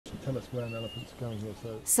tell us where an elephant's going here.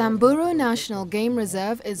 Samburu National Game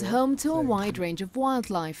Reserve is home to a wide range of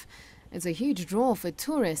wildlife. It's a huge draw for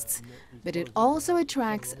tourists, but it also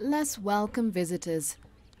attracts less welcome visitors,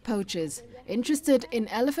 poachers interested in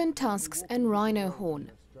elephant tusks and rhino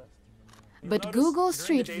horn. But Google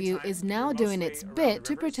Street View is now doing its bit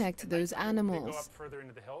to protect those animals.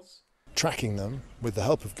 Tracking them with the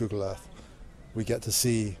help of Google Earth, we get to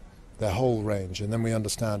see their whole range, and then we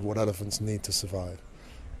understand what elephants need to survive.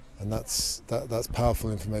 And that's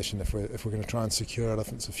powerful information if we're going to try and secure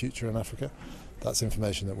elephants' a future in Africa. That's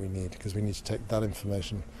information that we need, because we need to take that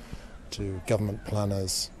information to government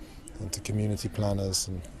planners and to community planners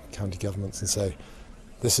and county governments and say,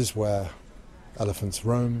 this is where elephants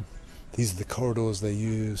roam, these are the corridors they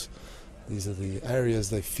use, these are the areas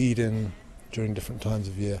they feed in during different times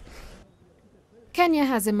of year. Kenya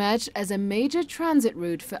has emerged as a major transit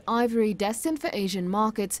route for ivory destined for Asian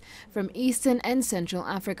markets from Eastern and Central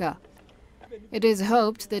Africa. It is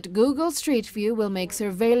hoped that Google Street View will make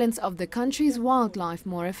surveillance of the country's wildlife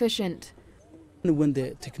more efficient. When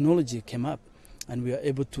the technology came up and we were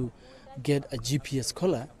able to get a GPS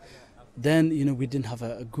collar, then we didn't have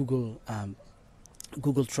a Google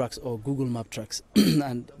Tracks or Google Map Tracks.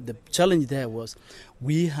 And the challenge there was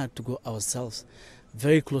we had to go ourselves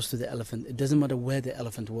very close to the elephant. It doesn't matter where the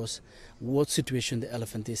elephant was, what situation the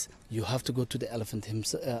elephant is. You have to go to the elephant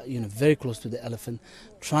himself, very close to the elephant,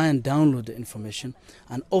 try and download the information.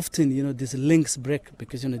 And often, these links break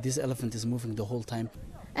because, this elephant is moving the whole time.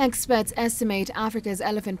 Experts estimate Africa's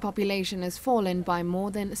elephant population has fallen by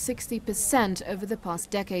more than 60% over the past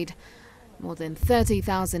decade. More than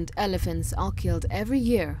 30,000 elephants are killed every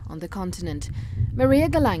year on the continent. Maria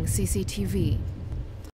Galang, CCTV.